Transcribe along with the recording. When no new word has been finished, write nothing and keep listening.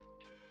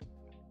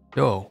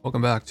Yo,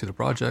 welcome back to the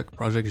Project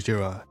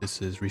Jira. This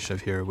is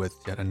Rishav here with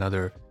yet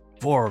another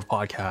VOR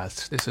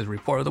podcast. This is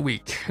Report of the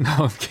Week. No,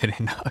 I'm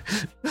kidding.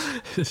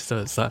 So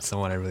it's not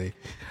someone I really,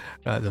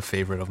 the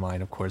favorite of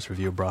mine, of course,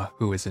 Review Bra,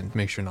 who isn't.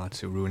 Make sure not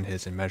to ruin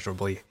his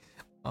immeasurably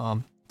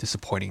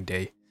disappointing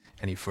day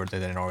any further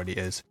than it already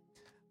is.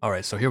 All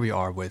right, so here we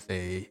are with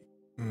a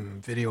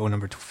video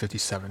number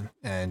 57,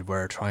 and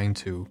we're trying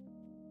to,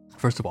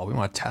 first of all, we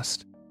want to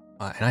test,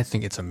 and I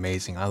think it's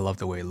amazing. I love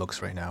the way it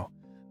looks right now.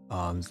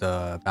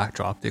 The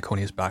backdrop, the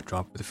Iconius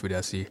backdrop with the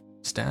B0ATY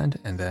stand,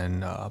 and then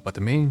but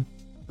the main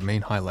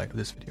highlight of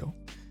this video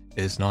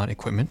is not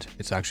equipment.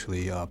 It's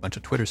actually a bunch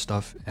of Twitter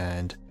stuff,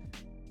 and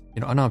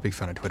I'm not a big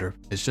fan of Twitter.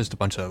 It's just a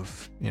bunch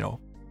of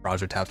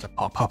browser tabs that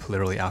pop up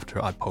literally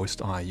after I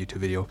post on a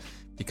YouTube video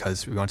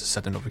because we want to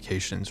set the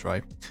notifications,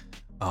 right?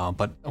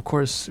 But of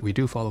course, we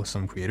do follow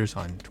some creators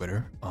on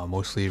Twitter,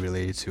 mostly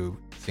related to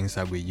things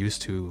that we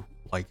used to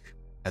like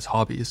as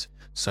hobbies,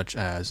 such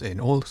as an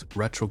old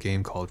retro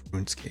game called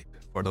RuneScape.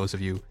 For those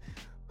of you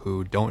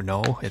who don't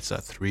know, it's a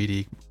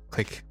 3D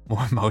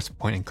mouse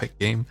point and click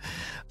game.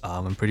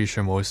 I'm pretty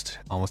sure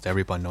almost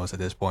everyone knows at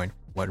this point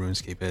what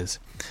RuneScape is.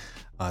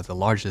 The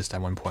largest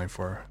at one point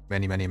for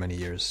many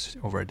years,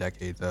 over a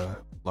decade, the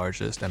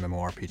largest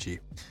MMORPG.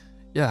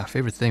 Yeah,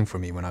 favorite thing for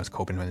me when I was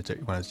coping when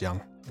I was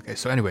young. Okay,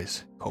 so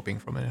anyways, coping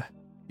from an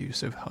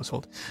abusive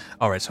household.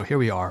 All right, so here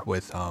we are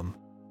with,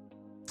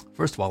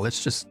 first of all,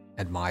 let's just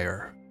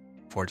admire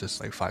for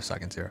just like 5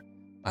 seconds here.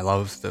 I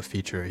love the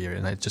feature here,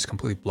 and it just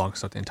completely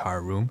blocks out the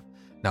entire room.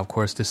 Now, of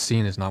course, this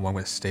scene is not one we're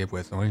going to stay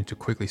with. I'm going to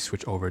quickly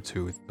switch over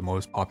to the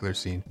most popular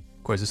scene.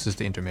 Of course, this is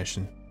the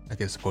intermission. I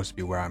guess it's supposed to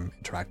be where I'm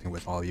interacting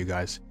with all of you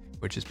guys,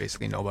 which is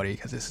basically nobody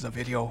because this is a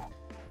video.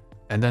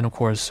 And then, of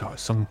course,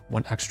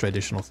 one extra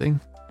additional thing.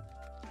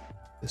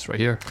 This right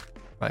here,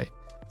 right?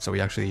 So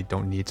we actually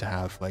don't need to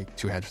have like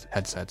two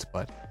headsets,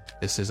 but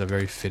this is a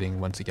very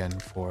fitting, once again,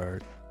 for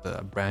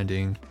the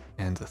branding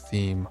and the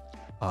theme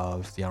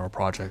of the Armor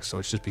project. So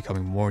it's just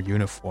becoming more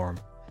uniform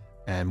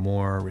and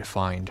more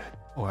refined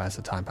as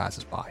the time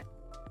passes by.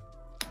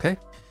 Okay,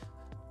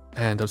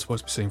 and I'm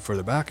supposed to be sitting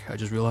further back. I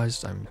just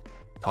realized I'm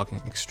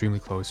talking extremely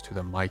close to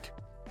the mic.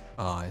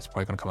 It's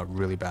probably going to come out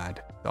really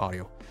bad, the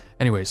audio.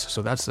 Anyways,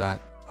 so that's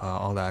that.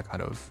 All that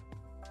kind of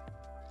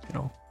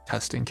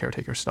testing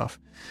caretaker stuff.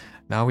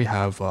 Now we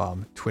have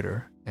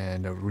Twitter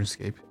and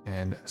RuneScape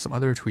and some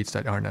other tweets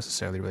that aren't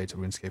necessarily related to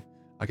RuneScape.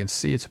 I can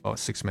see it's about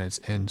 6 minutes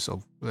in, so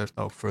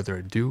without further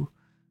ado,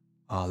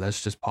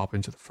 let's just pop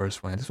into the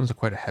first one. This one's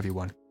quite a heavy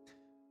one.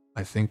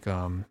 I think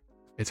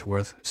it's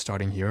worth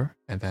starting here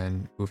and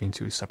then moving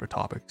to separate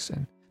topics.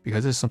 And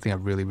because this is something I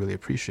really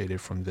appreciated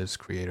from this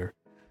creator.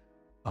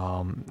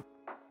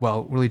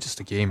 Well, really just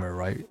a gamer,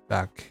 right?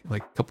 Back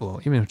like a couple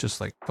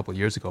of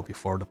years ago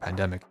before the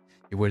pandemic,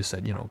 he would have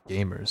said,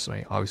 gamers,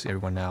 right? Obviously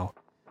everyone now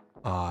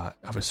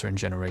of a certain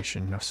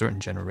generation, of certain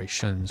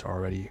generations are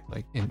already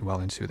like well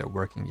into their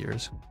working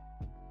years.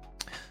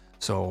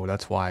 So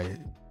that's why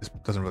this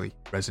doesn't really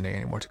resonate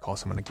anymore to call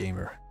someone a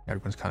gamer.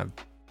 Everyone's kind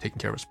of taking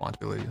care of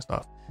responsibility and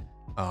stuff,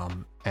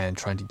 and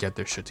trying to get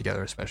their shit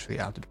together, especially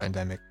after the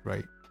pandemic,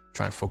 right?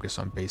 Trying to focus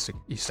on basic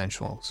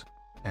essentials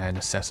and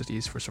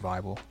necessities for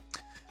survival.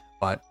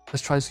 But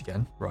let's try this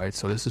again, right?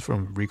 So this is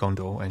from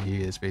Rigondeaux, and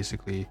he is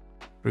basically,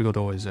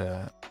 Rigondeaux is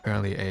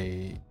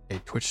apparently a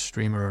Twitch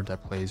streamer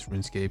that plays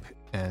RuneScape,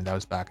 and that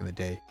was back in the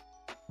day.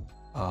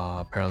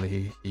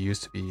 Apparently he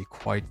used to be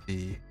quite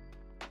the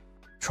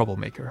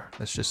troublemaker,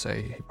 let's just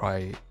say.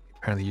 He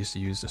apparently used to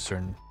use a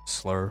certain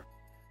slur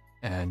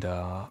and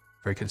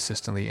very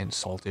consistently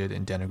insulted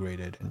and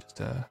denigrated and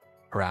just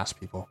harassed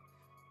people.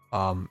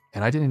 And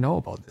I didn't know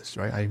about this,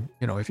 right?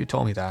 If you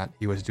told me that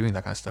he was doing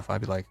that kind of stuff, I'd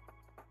be like,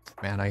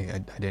 man, I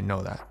didn't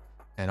know that.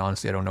 And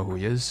honestly, I don't know who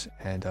he is,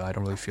 and I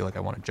don't really feel like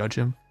I want to judge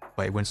him,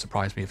 but it wouldn't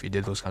surprise me if he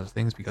did those kinds of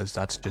things, because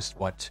that's just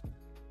what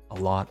a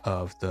lot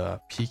of the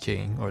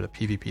PKing or the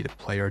PvP, the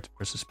player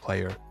versus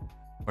player,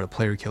 or the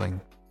player killing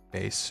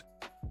base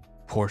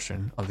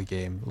portion of the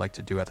game like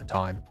to do at the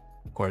time.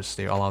 Of course,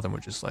 a lot of them were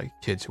just like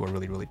kids who were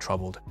really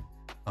troubled,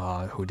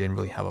 who didn't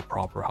really have a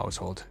proper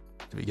household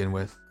to begin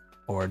with,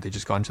 or they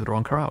just got into the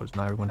wrong crowds.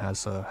 Not everyone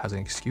has an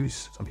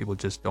excuse. Some people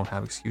just don't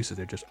have excuses.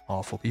 They're just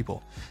awful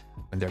people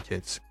when they're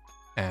kids.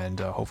 And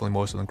hopefully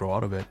most of them grow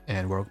out of it,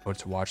 and we're about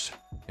to watch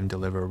him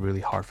deliver a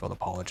really heartfelt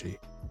apology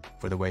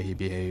for the way he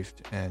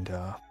behaved, and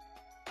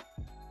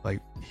like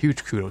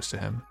huge kudos to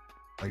him.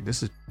 Like,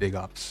 this is big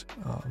ups.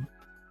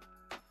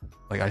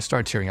 Like, I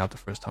started tearing out the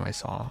first time I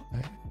saw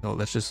it. No,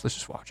 let's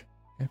just watch it.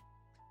 Okay,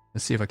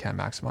 let's see if I can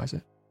maximize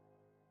it.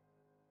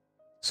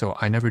 So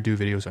I never do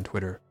videos on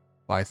Twitter,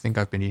 but I think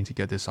I've been needing to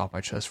get this off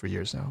my chest for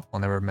years now. I'll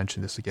never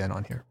mention this again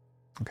on here.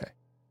 Okay,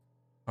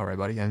 all right,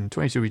 buddy. And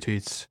 22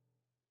 retweets,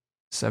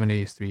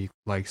 73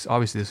 likes.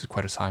 Obviously this is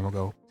quite a time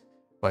ago,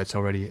 but it's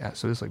already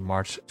so this is like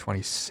March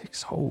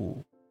 26th.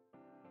 Oh,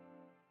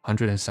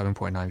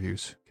 107.9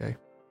 views. Okay,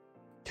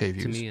 K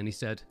views. To me, and he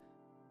said,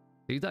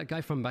 "Are you that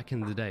guy from back in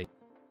the day?"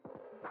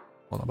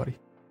 Hold on, buddy.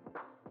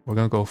 We're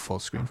gonna go full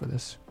screen for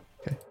this.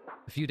 Okay.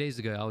 A few days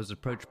ago, I was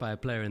approached by a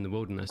player in the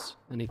wilderness,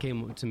 and he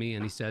came up to me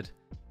and he said,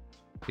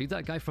 "Are you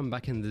that guy from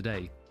back in the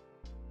day?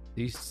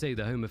 They used to say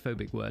the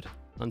homophobic word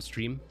on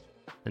stream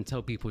and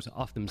tell people to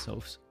off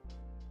themselves.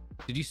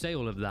 Did you say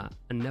all of that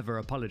and never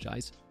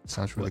apologize?"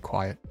 Sounds really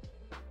quiet.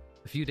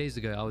 A few days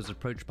ago, I was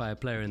approached by a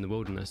player in the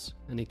wilderness,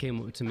 and he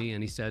came up to me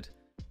and he said,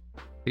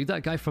 "Are you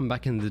that guy from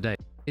back in the day?"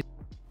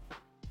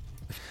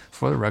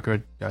 For the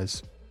record,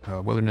 guys,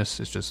 wilderness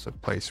is just a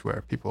place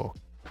where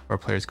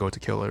players go to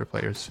kill other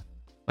players,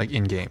 like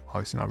in game,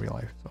 obviously not real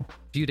life. So.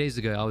 A few days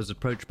ago, I was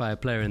approached by a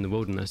player in the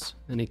wilderness,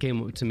 and he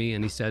came up to me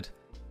and he said,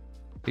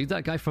 "Are you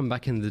that guy from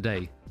back in the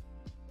day?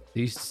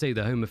 They used to say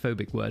the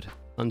homophobic word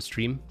on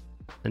stream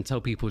and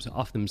tell people to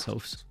off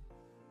themselves.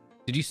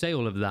 Did you say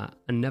all of that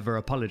and never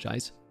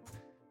apologize?"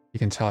 You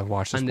can tell I've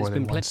watched this And more it's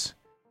than been once.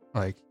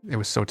 Like, it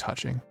was so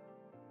touching.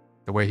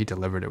 The way he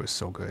delivered it was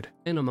so good.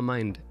 Been on my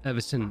mind ever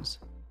since.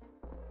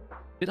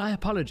 Did I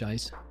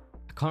apologize?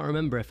 I can't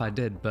remember if I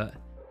did, but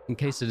in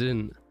case I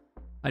didn't,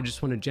 I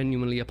just want to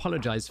genuinely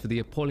apologize for the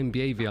appalling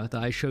behavior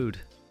that I showed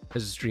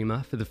as a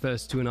streamer for the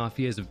first 2.5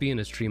 years of being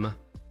a streamer.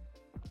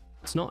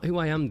 It's not who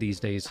I am these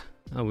days.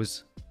 I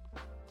was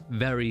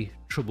very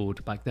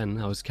troubled back then.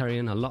 I was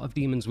carrying a lot of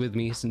demons with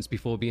me since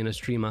before being a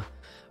streamer,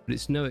 but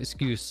it's no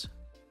excuse.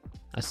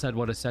 I said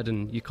what I said,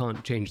 and you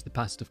can't change the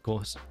past, of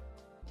course.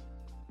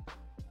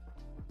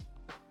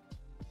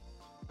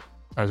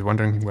 I was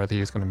wondering whether he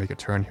was going to make a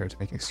turn here to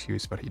make an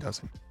excuse, but he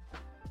doesn't.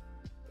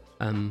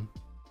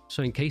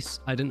 So in case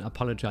I didn't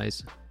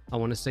apologize, I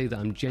want to say that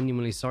I'm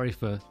genuinely sorry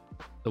for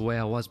the way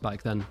I was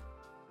back then.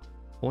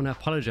 I want to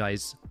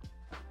apologize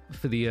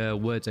for the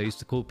words I used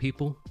to call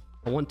people.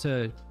 I want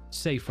to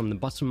say from the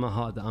bottom of my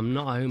heart that I'm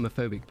not a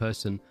homophobic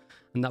person,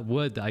 and that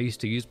word that I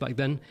used to use back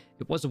then,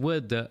 it was a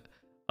word that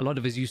a lot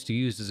of us used to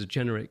use as a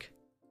generic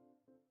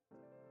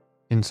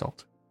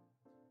insult.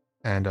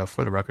 And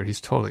for the record, he's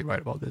totally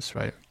right about this,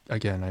 right?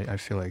 Again, I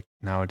feel like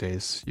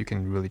nowadays you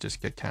can really just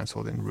get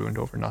canceled and ruined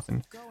over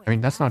nothing. I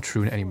mean, that's not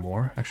true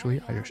anymore,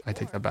 actually. I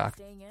take that back.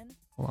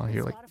 Hold on, I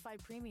hear like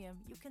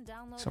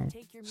some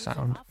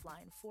sound.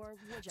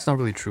 It's not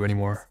really true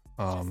anymore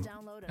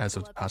as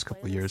of the past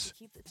couple of years.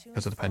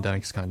 Because of the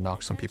pandemic, it's kind of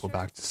knocked some people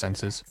back to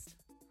senses.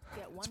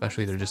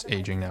 Especially they're just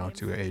aging now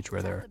to an age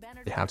where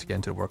they have to get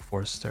into the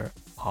workforce. They're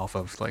off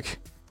of like,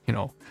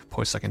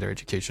 post-secondary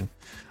education.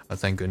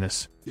 Thank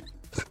goodness.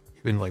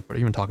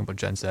 Even talking about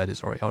Gen Z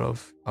is already out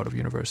of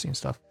university and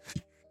stuff.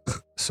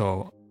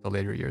 So the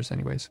later years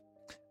anyways.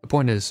 The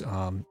point is,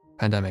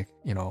 pandemic,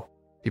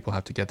 people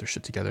have to get their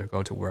shit together,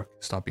 go to work,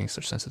 stop being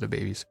such sensitive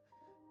babies.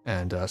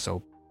 And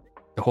so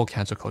the whole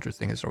cancel culture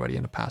thing is already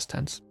in the past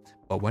tense.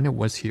 But when it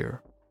was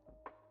here,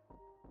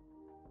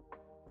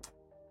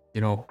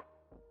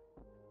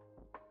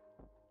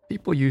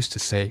 people used to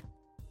say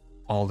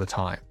all the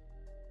time.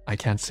 I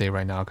can't say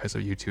right now because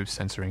of YouTube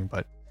censoring,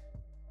 but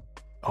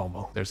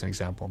there's an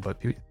example. But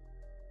they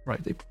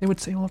would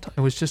say all the time.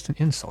 It was just an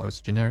insult. It was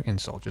a generic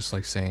insult, just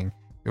like saying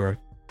you're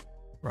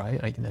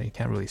right. You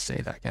can't really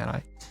say that, can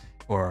I?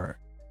 Or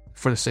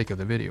for the sake of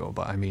the video,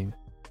 but I mean,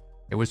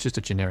 it was just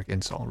a generic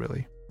insult,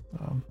 really.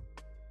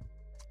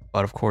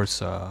 But of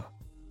course,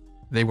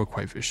 they were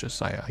quite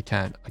vicious. I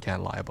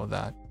can't lie about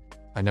that.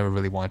 I never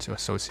really wanted to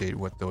associate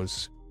with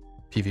those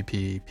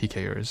PvP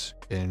PKers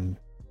in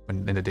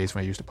the days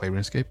when I used to play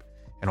RuneScape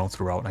and all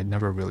throughout. I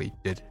never really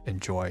did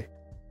enjoy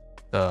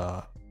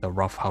the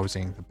rough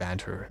housing, the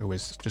banter. It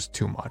was just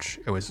too much.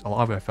 A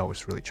lot of it I felt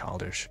was really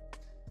childish.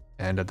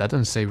 And that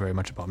doesn't say very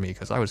much about me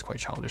because I was quite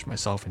childish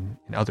myself in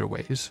other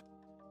ways,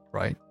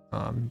 right?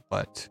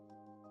 But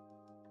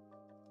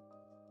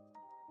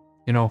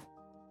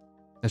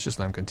let's just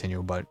let him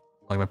continue. But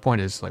like my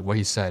point is, like what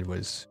he said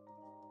was,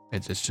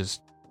 it's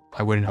just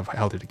I wouldn't have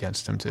held it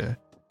against him to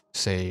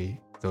say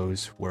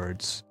those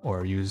words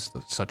or use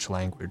such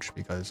language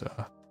because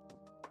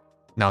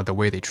now the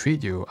way they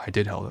treat you, I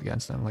did hold it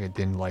against them. Like I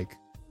didn't like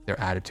their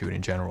attitude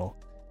in general,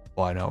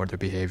 or their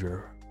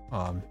behavior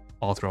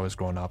all throughout I was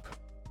growing up.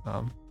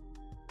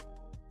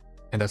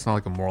 And that's not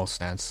like a moral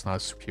stance, not a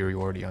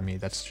superiority on me.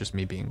 That's just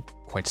me being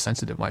quite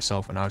sensitive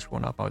myself. When I was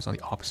growing up, I was on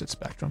the opposite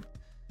spectrum,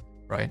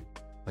 right?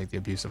 Like the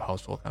abusive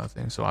household kind of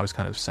thing. So I was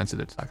kind of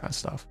sensitive to that kind of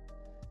stuff.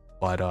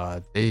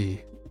 But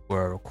they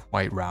were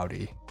quite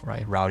rowdy,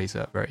 right? Rowdy is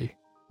a very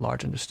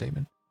large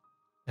understatement.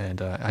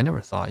 And I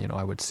never thought,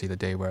 I would see the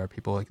day where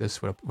people like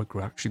this would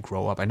actually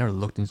grow up. I never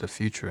looked into the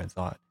future and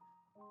thought,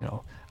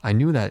 I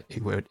knew that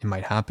it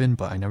might happen,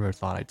 but I never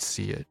thought I'd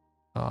see it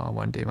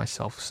one day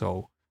myself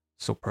so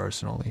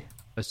personally.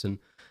 And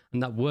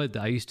that word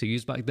that I used to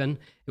use back then,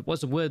 it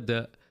was a word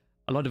that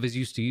a lot of us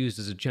used to use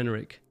as a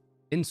generic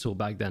insult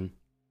back then,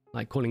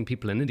 like calling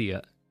people an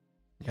idiot.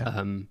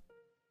 Yeah.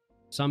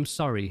 So I'm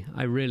sorry,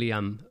 I really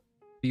am.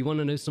 But you want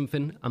to know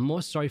something? I'm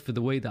more sorry for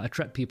the way that I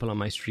treated people on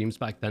my streams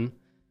back then.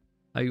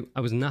 I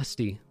was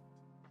nasty.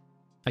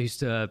 I used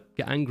to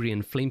get angry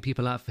and flame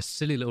people out for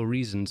silly little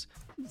reasons.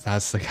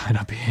 That's the kind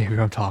of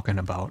behavior I'm talking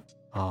about.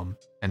 And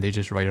they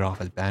just write it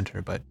off as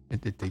banter, but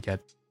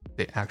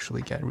they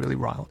actually get really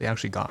riled. They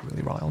actually got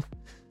really riled.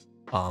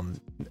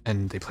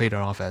 And they played it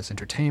off as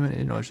entertainment.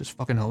 You know, it's just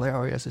fucking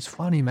hilarious. It's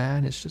funny,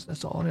 man. It's just,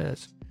 that's all it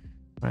is,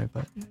 right?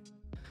 But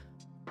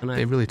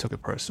they really took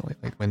it personally.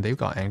 Like when they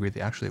got angry,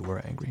 they actually were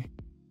angry.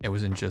 It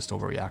wasn't just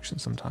overreaction.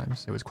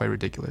 Sometimes it was quite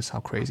ridiculous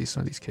how crazy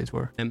some of these kids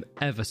were. I'm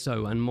ever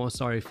so and more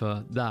sorry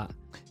for that.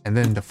 And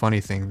then the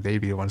funny thing, they'd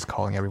be the ones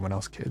calling everyone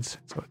else kids.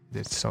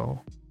 So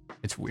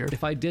it's weird.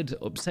 If I did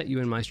upset you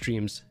in my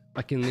streams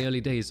back in the early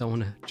days, I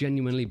want to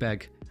genuinely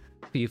beg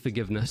for your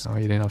forgiveness. Oh,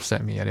 you didn't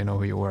upset me. I didn't know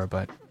who you were,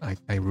 but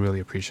I really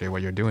appreciate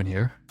what you're doing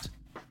here.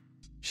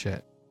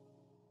 Shit.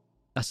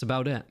 That's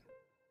about it.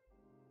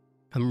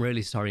 I'm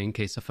really sorry in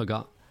case I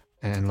forgot.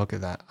 And look at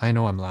that. I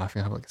know I'm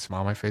laughing. I have like a smile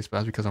on my face, but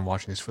that's because I'm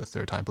watching this for the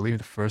third time. Believe me,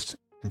 the first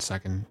and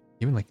second,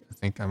 even like I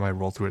think I might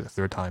roll through it the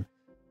third time.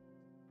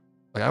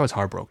 Like I was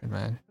heartbroken,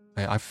 man.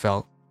 I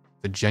felt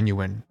the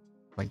genuine,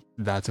 like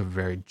that's a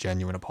very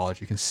genuine apology.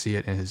 You can see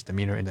it in his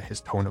demeanor, in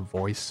his tone of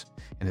voice,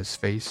 in his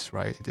face,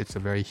 right? It's a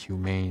very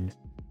humane,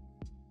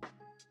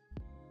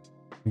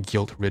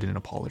 guilt-ridden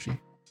apology,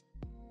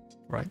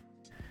 right?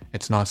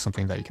 It's not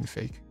something that you can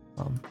fake.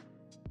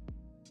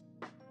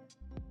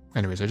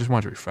 Anyways, I just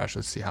wanted to refresh.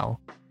 Let's see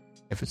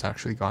if it's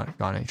actually got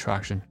any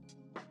traction.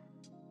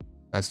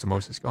 That's the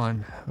most it's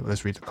gone.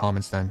 Let's read the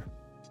comments then.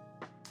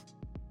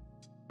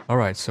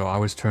 Alright, so I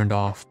was turned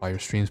off by your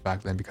streams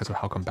back then because of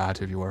how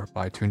combative you were,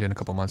 but I tuned in a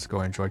couple months ago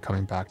and enjoyed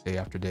coming back day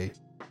after day.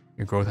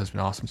 Your growth has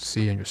been awesome to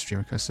see, and your stream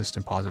a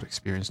consistent positive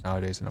experience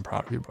nowadays, and I'm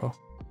proud of you, bro.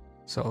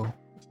 So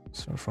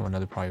from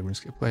another probably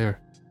RuneScape player.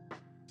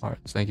 Alright,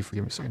 so thank you for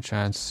giving me a second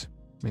chance.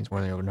 It means more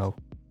than you ever know.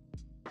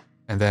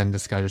 And then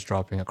this guy just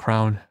dropping a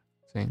crown,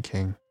 saying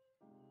king.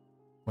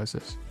 What's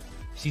this?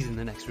 She's in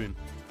the next room.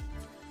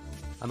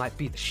 I might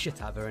beat the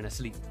shit out of her in her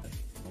sleep.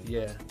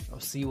 Yeah, I'll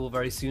see you all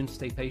very soon.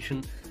 Stay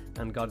patient,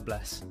 and God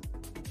bless.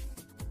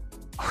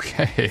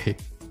 Okay.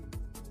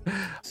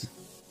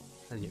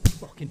 And you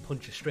fucking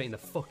punch her straight in the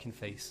fucking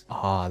face.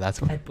 Ah,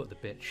 that's what. Headbutt the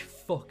bitch.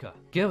 Fuck her.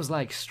 Girls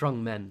like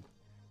strong men.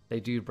 They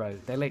do, bro.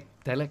 They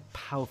like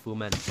powerful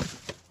men.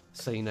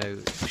 So, you know,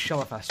 show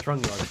off how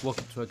strong you are. Just walk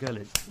up to a girl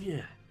and,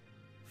 yeah,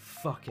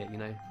 fuck it, you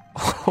know.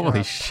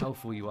 Holy shit. How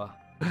powerful you are.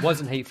 It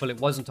wasn't hateful. It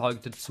wasn't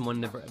targeted to someone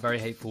in a very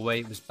hateful way.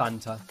 It was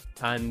banter.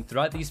 And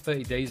throughout these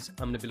 30 days,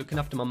 I'm going to be looking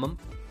after my mum.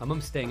 My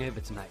mum's staying over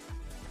tonight.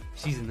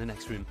 She's in the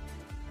next room.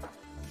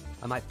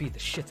 I might beat the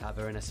shit out of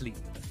her in her sleep.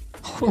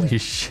 Holy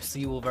shit. See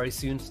you all very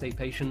soon. Stay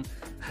patient,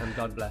 and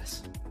God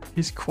bless.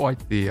 He's quite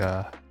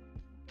the,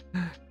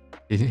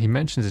 he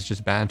mentions it's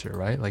just banter,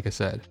 right? Like I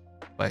said.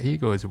 But he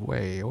goes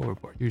way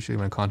overboard. Usually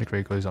when content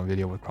creator goes on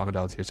video with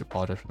crocodile tears to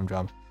apologize for some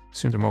job,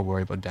 assume they're more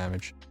worried about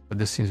damage. But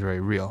this seems very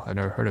real. I've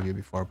never heard of you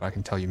before, but I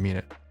can tell you mean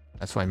it.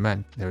 That's what I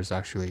meant. There's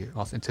actually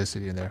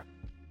authenticity in there.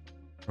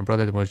 My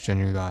brother, the most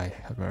genuine guy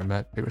I've ever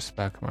met. Big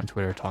respect. I'm on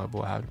Twitter, talk about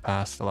what happened in the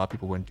past. A lot of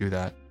people wouldn't do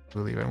that. I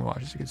believe anyone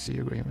watches, you can see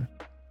your agreement.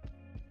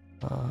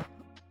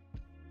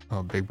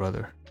 Oh, big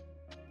brother.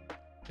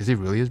 Is he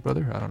really his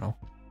brother? I don't know.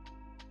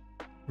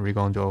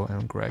 Rigondeaux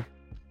and Greg.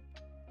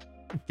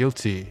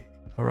 Guilty.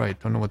 Alright,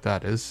 don't know what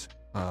that is.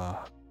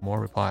 More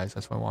replies.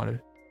 That's what I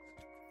wanted.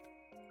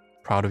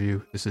 Proud of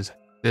you. This is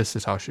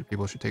how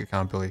people should take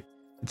accountability.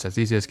 It's as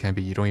easy as can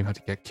be. You don't even have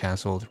to get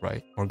cancelled,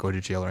 right? Or go to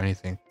jail or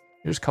anything.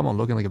 You just come on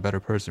looking like a better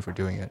person for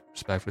doing it.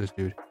 Respect for this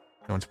dude.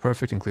 No one's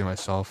perfect, including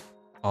myself.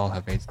 All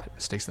have made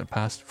mistakes in the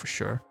past, for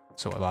sure.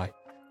 So have I.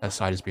 That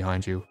side is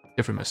behind you.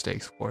 Different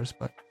mistakes, of course,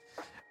 but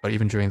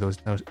even during those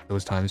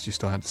times, you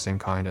still had the same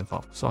kind and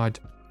thoughtful side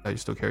that you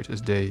still carry to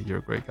this day. You're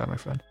a great guy, my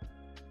friend.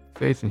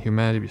 Faith in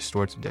humanity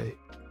restored today.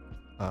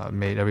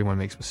 Made everyone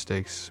makes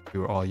mistakes. We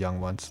were all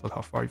young once. Look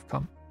how far you've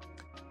come.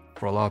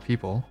 For a lot of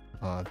people,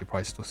 they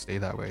probably still stay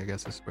that way. I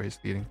guess that's where he's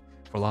leading.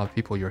 For a lot of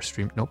people, your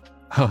stream... Nope.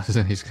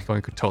 He's going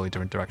a totally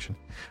different direction.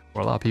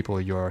 For a lot of people,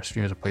 your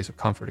stream is a place of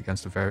comfort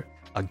against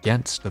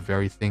the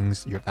very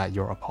things that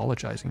you're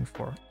apologizing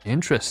for.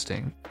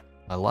 Interesting.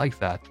 I like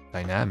that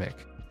dynamic.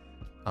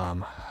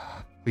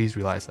 Please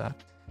realize that.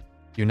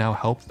 You now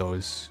help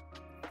those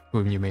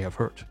whom you may have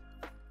hurt.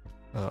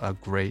 A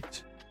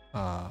great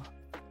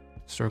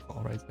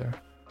circle right there.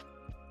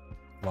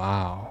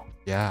 Wow.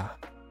 Yeah.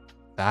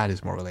 That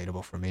is more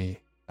relatable for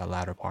me. That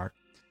latter part.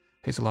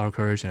 Takes a lot of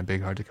courage and a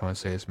big heart to come and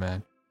say this,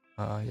 man.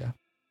 Yeah.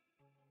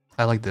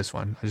 I like this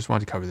one. I just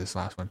wanted to cover this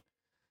last one.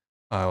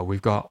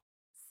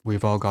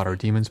 We've all got our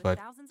demons, but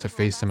to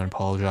face them and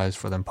apologize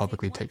for them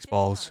publicly takes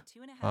balls.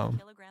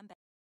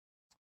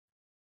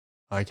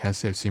 I can't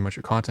say I've seen much of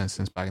your content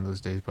since back in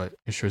those days, but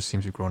it sure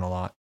seems you've grown a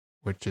lot,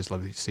 which is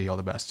lovely to see. All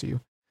the best to you.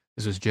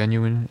 This was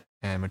genuine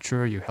and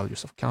mature. You held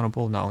yourself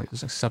accountable. Not only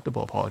was an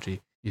acceptable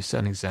apology, you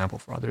set an example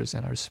for others,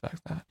 and I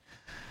respect that.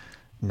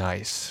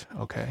 Nice.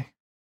 Okay.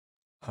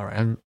 All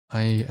right.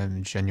 I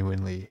am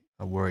genuinely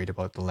worried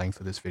about the length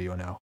of this video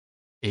now.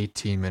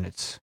 18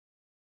 minutes.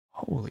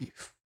 Holy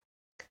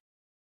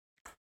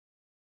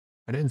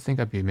I didn't think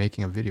I'd be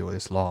making a video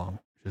this long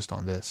just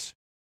on this.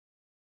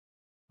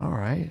 All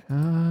right.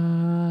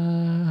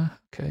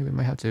 Okay, we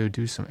might have to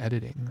do some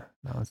editing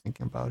now I'm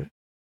thinking about it.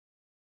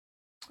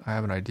 I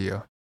have an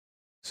idea.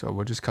 So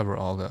we'll just cover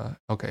all the...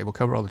 Okay, we'll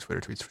cover all the Twitter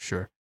tweets for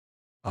sure.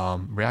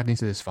 Reacting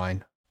to this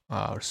fine.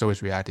 So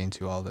is reacting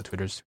to all the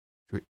Twitter's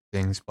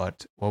things,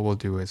 but what we'll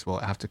do is we'll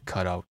have to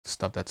cut out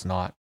stuff that's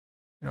not,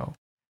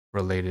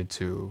 related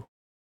to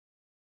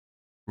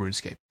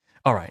RuneScape.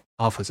 All right,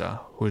 Alphaza,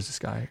 who is this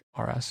guy?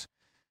 RS.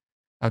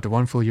 After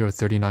 1 full year of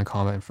 39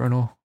 combat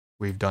Inferno,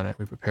 we've done it.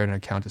 We prepared an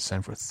account to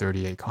send for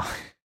 38 combat.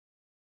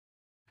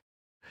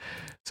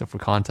 So for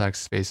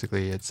context,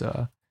 basically it's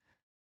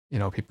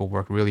people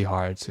work really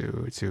hard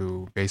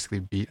to basically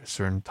beat a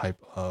certain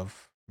type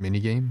of mini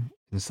game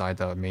inside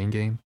the main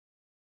game,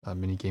 a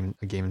game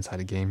inside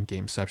a game,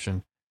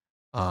 gameception,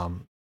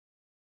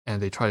 and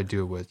they try to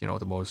do it with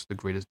the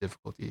greatest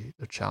difficulty,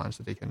 the challenge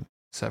that they can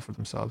set for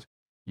themselves.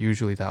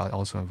 Usually that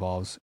also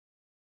involves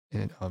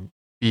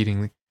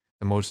beating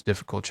the most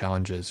difficult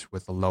challenges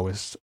with the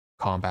lowest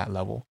combat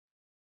level.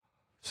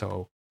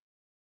 So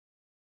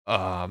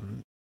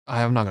I'm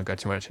not gonna get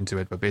too much into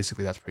it, but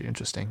basically that's pretty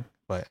interesting.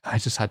 But I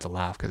just had to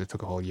laugh because it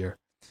took a whole year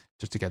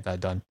just to get that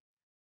done.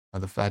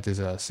 The fact is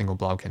a single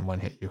blob can one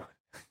hit you.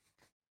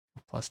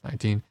 Plus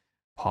 19.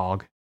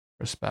 Pog.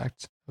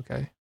 Respect.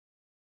 Okay.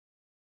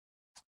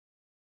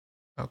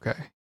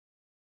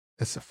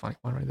 That's a funny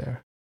one right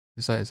there.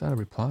 Is that a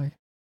reply?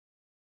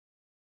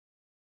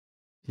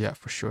 Yeah,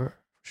 for sure.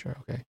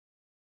 Okay.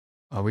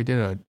 We did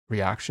a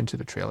reaction to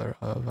the trailer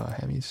of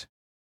Hemis.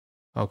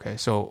 Okay,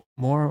 so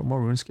more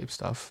RuneScape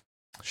stuff.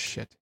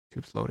 Shit,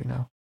 tube's loading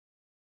now.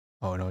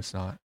 Oh no, it's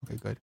not. Okay,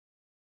 good.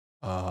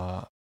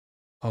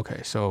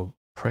 Okay, so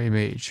Prey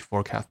Mage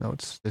forecast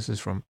notes. This is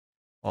from.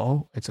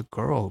 Oh, it's a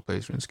girl who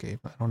plays RuneScape.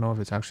 I don't know if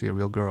it's actually a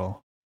real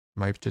girl. It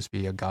might just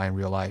be a guy in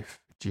real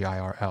life.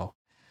 GIRL.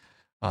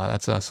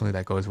 That's something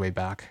that goes way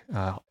back.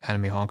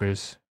 Anime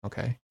honkers.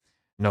 Okay.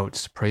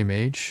 Notes. Prey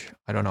Mage.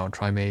 I don't know.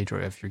 Try Mage,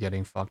 or if you're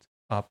getting fucked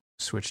up,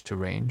 switch to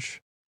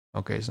range.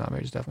 Okay, it's not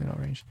Mage. It's definitely not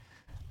range.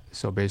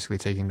 So basically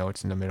taking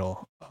notes in the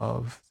middle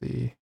of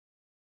the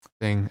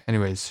thing.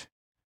 Anyways,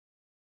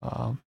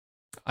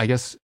 I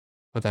guess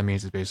what that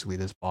means is basically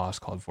this boss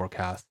called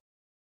Forecast.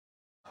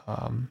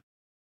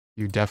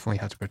 You definitely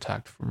have to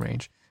protect from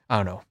range. I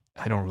don't know.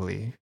 I don't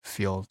really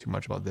feel too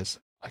much about this.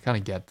 I kind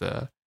of get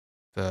the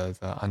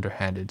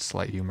underhanded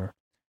slight humor.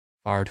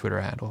 Fire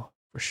Twitter handle.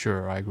 For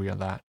sure, I agree on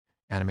that.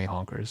 Anime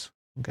honkers.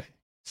 Okay,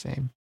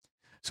 same.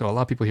 So a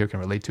lot of people here can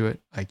relate to it.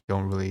 I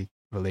don't really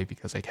relate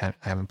because I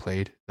haven't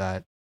played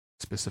that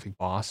specific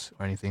boss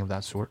or anything of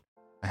that sort.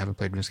 I haven't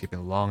played RuneScape in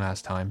a long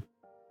ass time,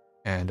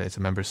 and it's a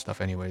members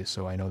stuff anyway,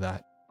 so I know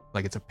that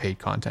it's a paid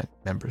content,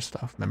 members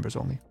stuff, members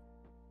only.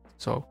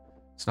 So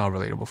it's not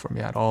relatable for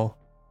me at all.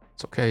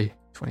 It's okay.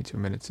 22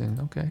 minutes in.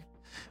 Okay.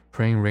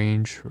 Praying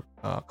range,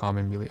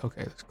 common melee.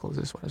 Okay, let's close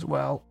this one as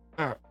well.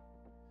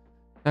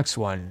 Next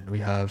one we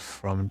have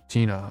from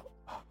Tina.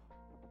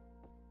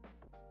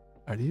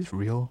 Are these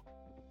real?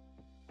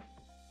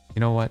 You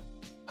know what?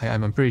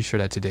 I'm pretty sure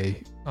that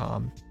today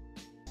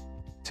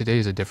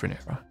is a different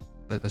era.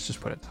 Let's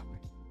just put it that way.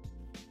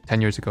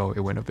 10 years ago, it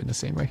wouldn't have been the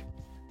same way.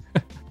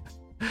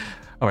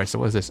 All right, so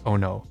what is this? Oh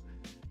no.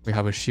 We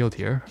have a shield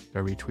here, the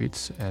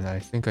retweets, and I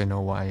think I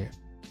know why.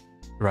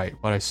 Right,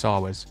 what I saw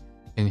was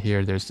in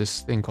here, there's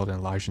this thing called an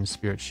Elysian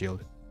Spirit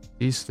Shield.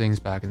 These things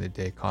back in the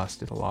day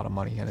costed a lot of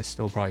money, and they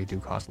still probably do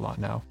cost a lot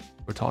now.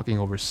 We're talking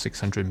over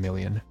 600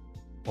 million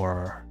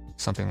or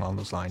something along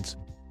those lines.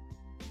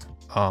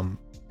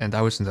 And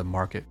that was in the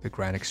market, the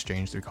Grand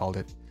Exchange, they called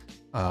it.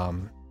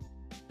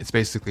 It's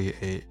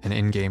basically an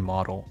in-game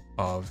model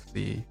of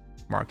the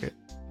market,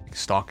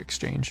 stock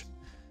exchange.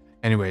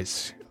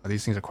 Anyways,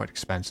 these things are quite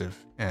expensive,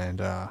 and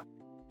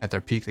at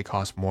their peak, they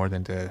cost more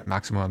than the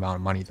maximum amount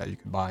of money that you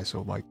could buy.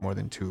 So more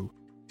than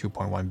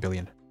 2.1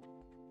 billion,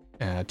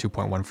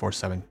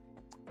 2.147.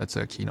 That's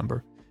a key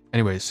number.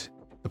 Anyways,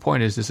 the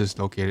point is this is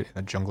located in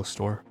a jungle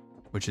store,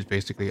 which is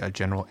basically a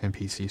general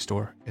NPC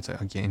store. It's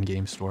an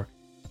in-game store,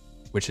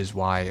 which is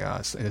why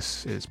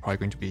this is probably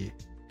going to be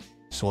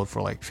sold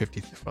for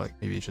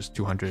maybe just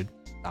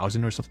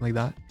 200,000 or something like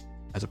that,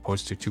 as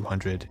opposed to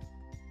 200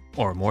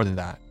 or more than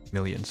that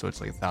million. So it's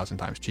 1,000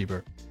 times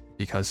cheaper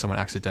because someone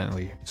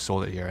accidentally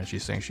sold it here, and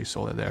she's saying she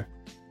sold it there,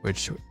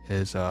 which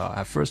is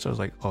at first I was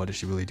like, oh, did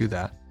she really do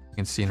that? You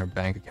can see in her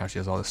bank account she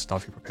has all this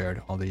stuff she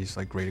prepared, all these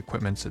great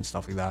equipments and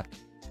stuff like that.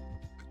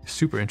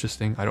 Super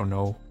interesting. I don't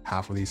know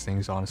half of these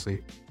things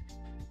honestly,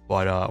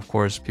 but of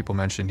course people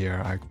mentioned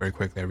here, very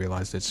quickly I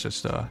realized it's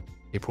just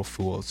April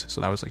Fools.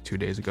 So that was 2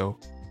 days ago.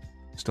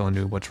 Still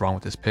new. What's wrong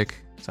with this pic?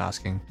 It's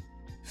asking.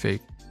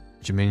 Fake.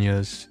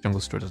 Jamina's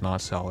jungle store does not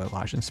sell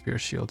Elysian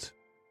Spirit Shields.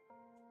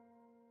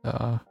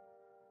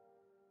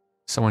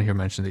 Someone here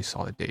mentioned they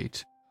saw the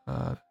date.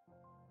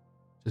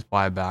 Just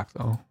buy it back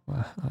though.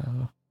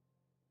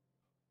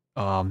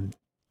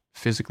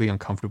 Physically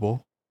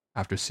uncomfortable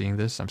after seeing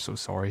this. I'm so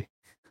sorry.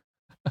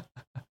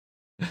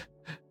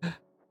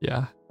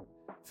 Yeah,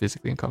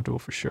 physically uncomfortable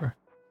for sure.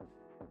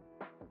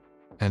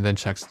 And then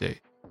checks the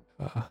date.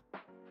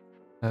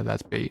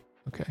 That's bait.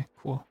 Okay,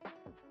 cool.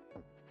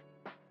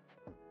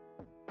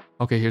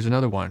 Okay, here's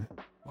another one.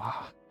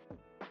 Wow.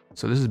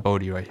 So this is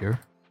B0ATY right here.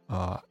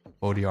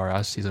 B0ATY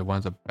RS. He's one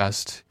of the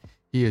best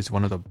he is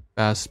one of the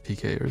best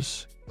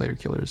PKers, player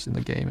killers in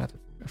the game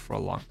for a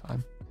long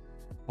time,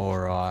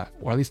 or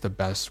at least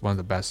one of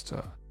the best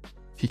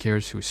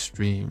PKers who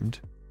streamed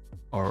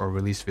or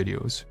released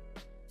videos.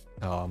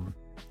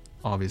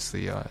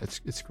 Obviously,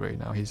 it's great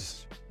now.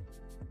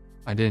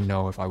 I didn't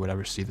know if I would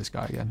ever see this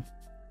guy again,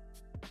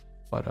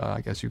 but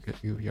I guess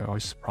you're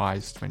always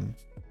surprised when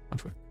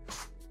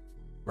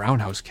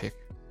Roundhouse kick.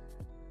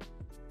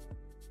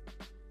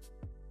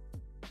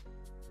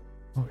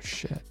 Oh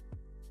shit.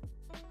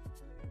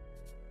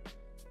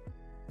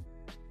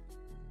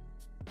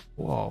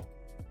 Whoa.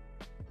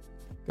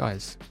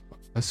 Guys,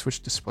 let's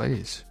switch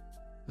displays.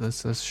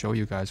 Let's show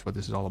you guys what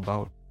this is all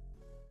about.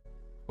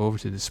 Go over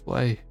to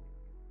display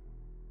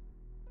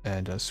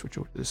and switch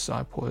over to this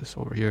side, pull this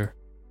over here.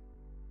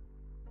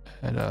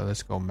 And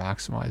let's go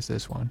maximize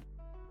this one.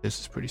 This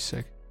is pretty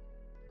sick.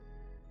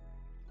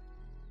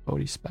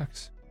 B0ATY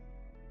specs.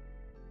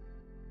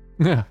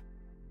 Yeah.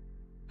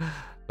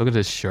 Look at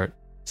this shirt.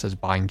 It says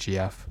buying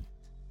GF.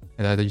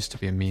 And that used to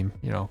be a meme,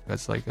 you know,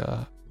 that's like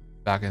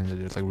back in the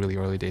like really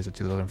early days of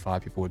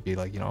 2005, people would be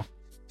like, you know,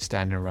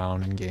 standing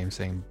around in games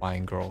saying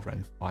buying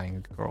girlfriend,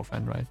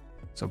 right?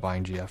 So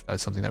buying GF,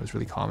 that's something that was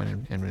really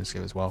common in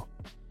RuneScape as well.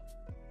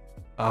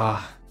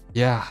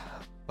 Yeah,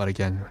 but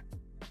again,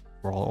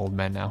 we're all old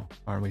men now,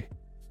 aren't we?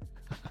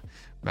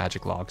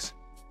 Magic logs.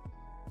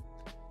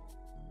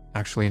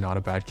 Actually, not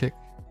a bad kick.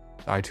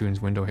 The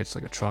iTunes window hits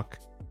like a truck.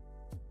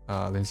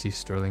 Lindsay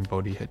Sterling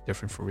B0ATY hit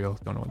different for real.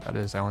 Don't know what that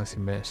is. I only see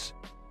miss.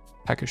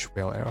 Peckish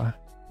whale era.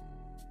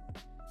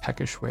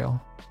 Peckish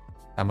whale.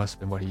 That must have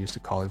been what he used to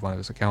call one of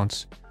his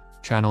accounts.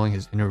 Channeling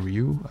his inner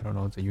Ryu. I don't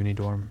know. It's a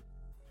Unidorm.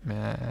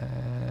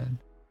 Man.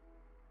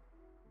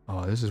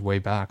 Oh, this is way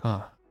back,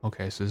 huh?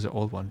 Okay, so this is an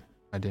old one.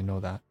 I didn't know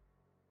that.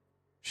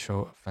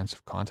 Show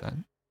offensive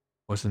content.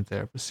 Wasn't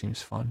there, but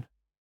seems fun.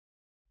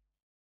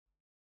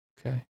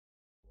 Okay.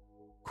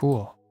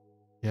 Cool.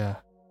 Yeah.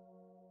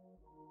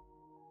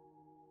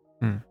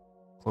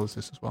 Close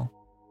this as well.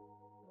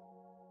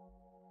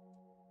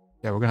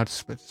 Yeah, we're gonna have to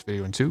split this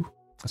video in two.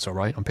 That's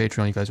alright. On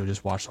Patreon, you guys will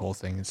just watch the whole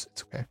thing. It's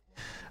okay.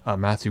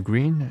 Matthew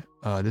Green.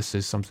 This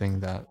is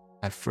something that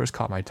at first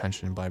caught my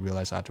attention, but I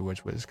realized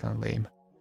afterwards was kind of lame.